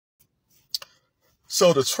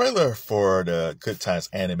So the trailer for the Good Times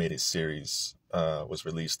animated series was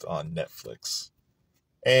released on Netflix.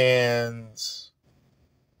 And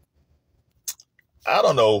I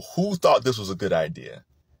don't know who thought this was a good idea.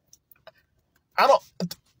 I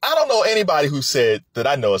don't know anybody who said that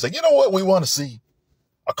I know. It's like, you know what? We want to see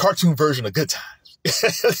a cartoon version of Good Times.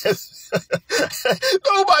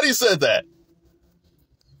 Nobody said that.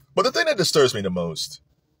 But the thing that disturbs me the most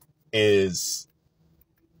is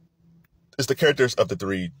the characters of the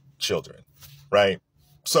three children, right?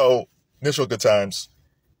 So initial Good Times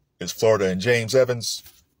is Florida and James Evans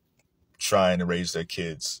trying to raise their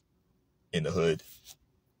kids in the hood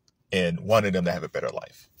and wanting them to have a better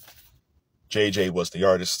life. JJ was the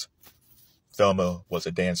artist, Thelma was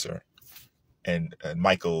a dancer, and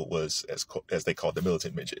Michael was, as they called the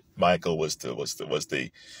militant midget. Michael was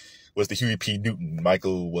the Huey P. Newton.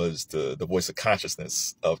 Michael was the voice of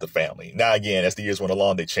consciousness of the family. Now, again, as the years went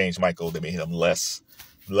along, they changed Michael. They made him less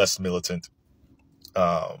militant.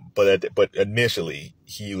 But initially,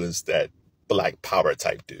 he was that black power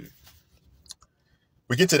type dude.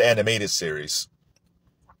 We get to the animated series.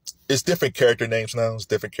 It's different character names now. It's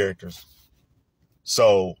different characters.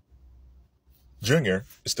 So, Junior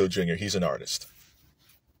is still Junior. He's an artist.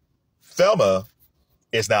 Thelma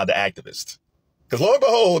is now the activist. Because lo and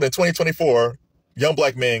behold, in 2024, young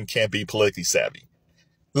black men can't be politically savvy.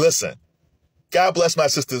 Listen, God bless my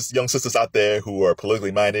sisters, young sisters out there who are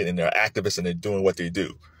politically minded and they're activists and they're doing what they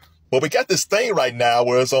do. But we got this thing right now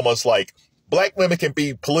where it's almost like black women can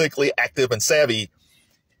be politically active and savvy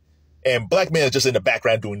and black men are just in the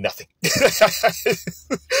background doing nothing. It's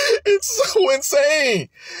so insane.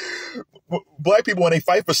 Black people, when they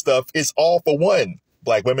fight for stuff, it's all for one.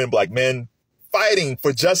 Black women, black men, fighting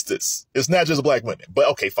for justice. It's not just black women. But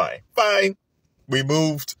okay, fine. We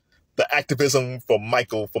moved the activism from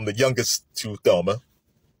Michael, from the youngest to Thelma.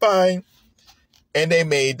 Fine. And they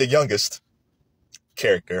made the youngest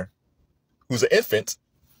character, who's an infant,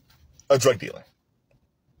 a drug dealer.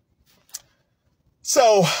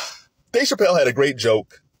 So Dave Chappelle had a great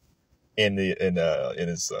joke in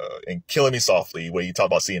Killing Me Softly, where he talked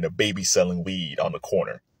about seeing a baby selling weed on the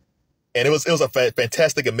corner. And it was a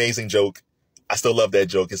fantastic, amazing joke. I still love that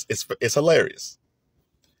joke. It's hilarious.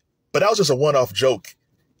 But that was just a one-off joke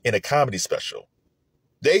in a comedy special.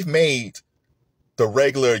 They've made the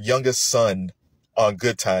regular youngest son on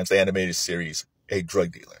Good Times, the animated series, a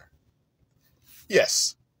drug dealer.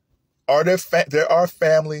 Yes. There are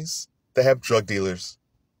families that have drug dealers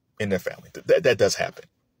in their family. That does happen.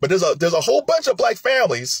 But there's a whole bunch of black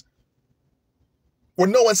families where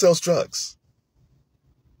no one sells drugs.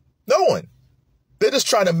 No one. They're just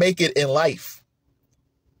trying to make it in life.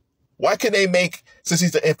 Why couldn't they make, since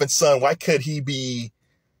he's the infant son, why could he be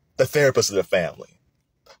the therapist of the family?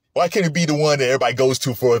 Why can't he be the one that everybody goes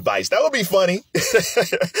to for advice? That would be funny.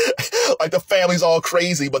 Like the family's all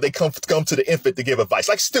crazy, but they come to the infant to give advice.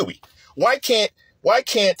 Like Stewie. Why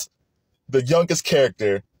can't the youngest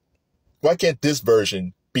character, why can't this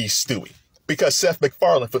version be Stewie? Because Seth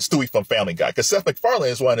MacFarlane put Stewie from Family Guy. Because Seth MacFarlane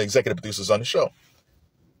is one of the executive producers on the show.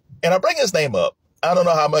 And I bring his name up. I don't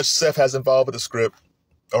know how much Seth has involved with the script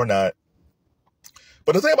or not.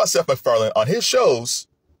 But the thing about Seth MacFarlane, on his shows,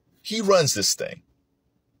 he runs this thing.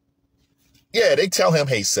 Yeah, they tell him,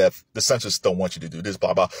 hey, Seth, the censors don't want you to do this,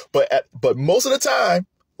 blah, blah. But most of the time,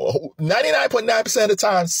 99.9% of the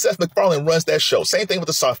time, Seth MacFarlane runs that show. Same thing with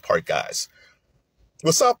the South Park guys.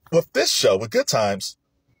 With this show, with Good Times,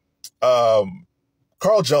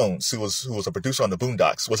 Carl Jones, who was a producer on the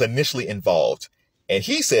Boondocks, was initially involved. And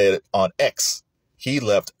he said on X, he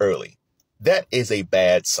left early. That is a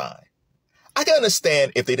bad sign. I can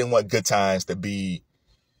understand if they didn't want Good Times to be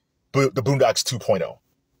the Boondocks 2.0.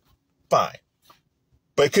 Fine.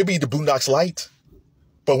 But it could be the Boondocks Light.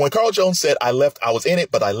 But when Carl Jones said, I was in it,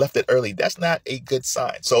 but I left it early, that's not a good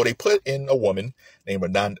sign. So they put in a woman named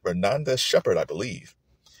Ranada Shepard, I believe.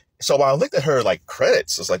 So when I looked at her like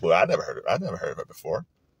credits, it's like, well, I never heard of her before.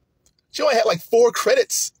 She only had like 4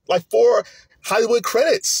 credits, like 4 Hollywood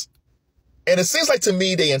credits. And it seems like to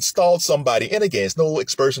me they installed somebody, and again, it's no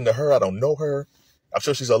expression to her. I don't know her. I'm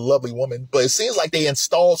sure she's a lovely woman, but it seems like they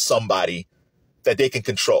installed somebody that they can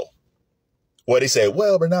control. Where they say,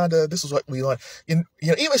 well, Ranada, this is what we want. You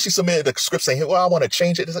know, even she submitted a script saying, well, I want to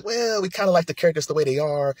change it. It's like, well, we kind of like the characters the way they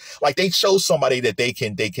are. Like they chose somebody that they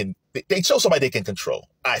chose somebody they can control.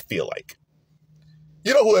 I feel like,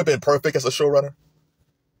 you know who would have been perfect as a showrunner?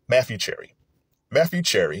 Matthew Cherry. Matthew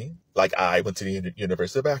Cherry, like I went to the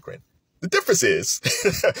University of Akron. The difference is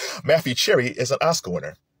Matthew Cherry is an Oscar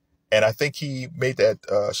winner. And I think he made that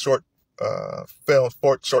short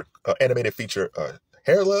animated feature,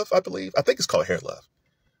 Hair Love, I believe. I think it's called Hair Love,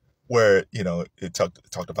 where, you know, it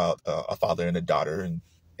talked about a father and a daughter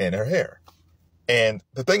and her hair. And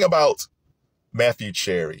the thing about Matthew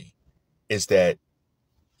Cherry is that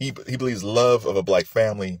he believes love of a black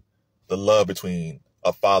family, the love between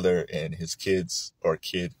a father and his kids, or a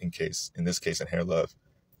kid in this case, in hair love.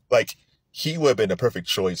 Like, he would have been the perfect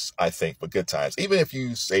choice, I think, for Good Times. Even if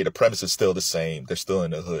you say the premise is still the same, they're still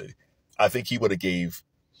in the hood. I think he would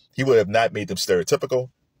have not made them stereotypical.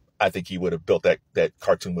 I think he would have built that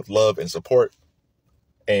cartoon with love and support.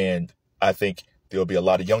 And I think there'll be a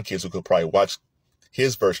lot of young kids who could probably watch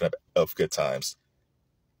his version of Good Times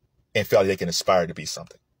and feel like they can aspire to be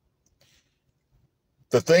something.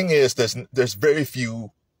 The thing is, there's very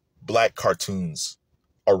few black cartoons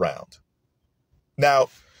around. Now,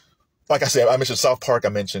 like I said, I mentioned South Park, I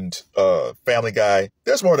mentioned Family Guy.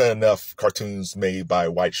 There's more than enough cartoons made by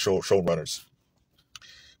white showrunners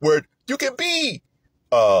where you can be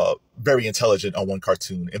very intelligent on one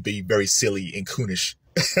cartoon and be very silly and coonish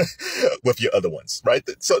with your other ones, right?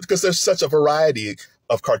 So, because there's such a variety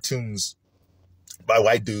of cartoons by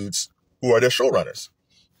white dudes who are their showrunners.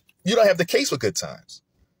 You don't have the case with Good Times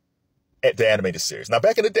at the animated series. Now,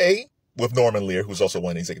 back in the day, with Norman Lear, who's also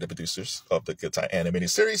one of the executive producers of the Good Time animated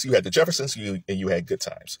series, you had the Jeffersons and you had Good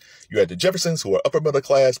Times. You had the Jeffersons, who were upper middle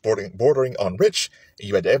class, bordering on rich, and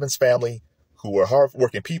you had the Evans family, who were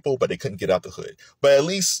hardworking people, but they couldn't get out the hood. But at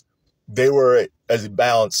least they were as a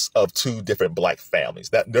balance of two different black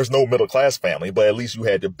families. There's no middle class family, but at least you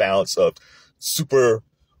had the balance of super,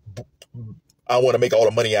 I want to make all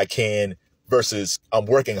the money I can, versus I'm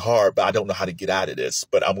working hard, but I don't know how to get out of this,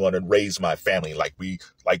 but I'm going to raise my family like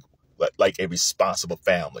a responsible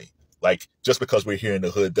family. Like, just because we're here in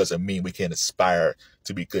the hood doesn't mean we can't aspire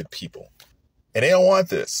to be good people. And they don't want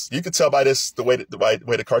this. You can tell by this, the way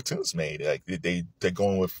the cartoon's made. Like, they're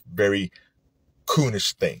going with very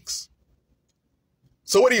coonish things.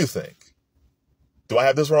 So what do you think? Do I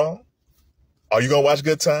have this wrong? Are you going to watch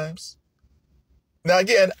Good Times? Now,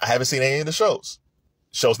 again, I haven't seen any of the shows.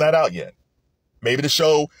 Show's not out yet. Maybe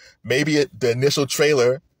the initial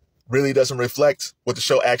trailer really doesn't reflect what the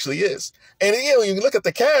show actually is. And you know, when you look at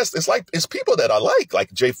the cast, it's people that I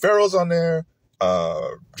like Jay Farrell's on there,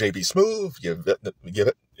 JB Smoove,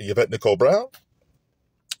 Yvette Nicole Brown.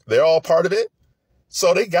 They're all part of it.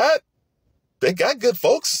 So they got good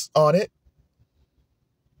folks on it.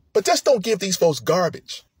 But just don't give these folks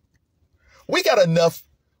garbage. We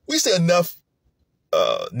see enough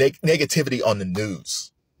negativity on the news.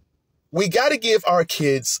 We got to give our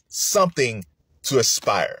kids something to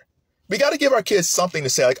aspire. We got to give our kids something to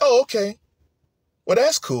say, like, oh, okay, well,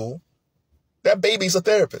 that's cool. That baby's a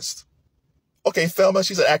therapist. Okay, Thelma,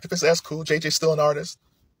 she's an activist. That's cool. JJ's still an artist.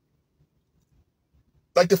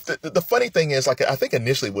 Like, the funny thing is, like, I think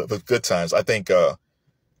initially with Good Times, I think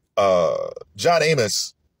John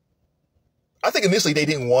Amos, I think initially they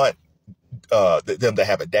didn't want them to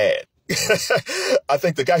have a dad. I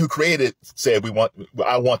think the guy who created it said,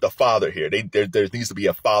 I want the father here. There needs to be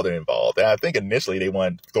a father involved. And I think initially they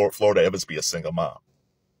wanted Florida Evans to be a single mom.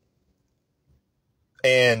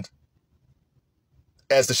 And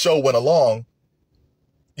as the show went along,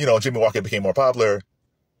 you know, Jimmy Walker became more popular,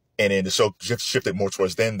 and then the show shifted more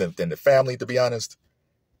towards them than the family, to be honest.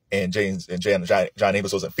 And John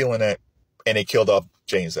Amos wasn't feeling that, and they killed off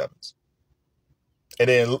James Evans. And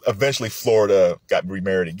then eventually Florida got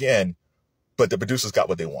remarried again, but the producers got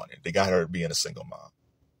what they wanted. They got her being a single mom.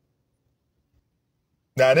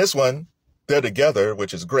 Now in this one, they're together,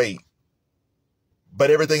 which is great,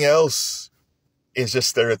 but everything else is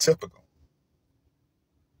just stereotypical.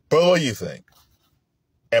 But what do you think?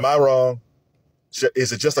 Am I wrong?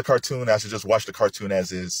 Is it just a cartoon? I should just watch the cartoon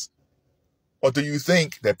as is? Or do you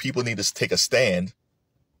think that people need to take a stand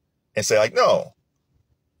and say, like, no,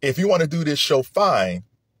 if you want to do this show, fine,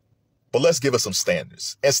 but let's give us some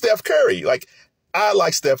standards. And Steph Curry, like, I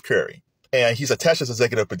like Steph Curry, and he's attached as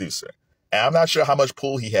executive producer. And I'm not sure how much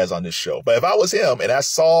pull he has on this show. But if I was him and I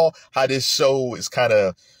saw how this show is kind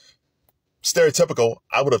of stereotypical,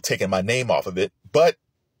 I would have taken my name off of it. But,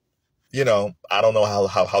 you know, I don't know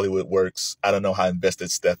how Hollywood works. I don't know how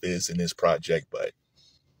invested Steph is in this project. But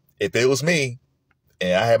if it was me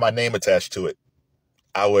and I had my name attached to it,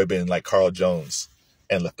 I would have been like Carl Jones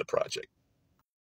and left the project.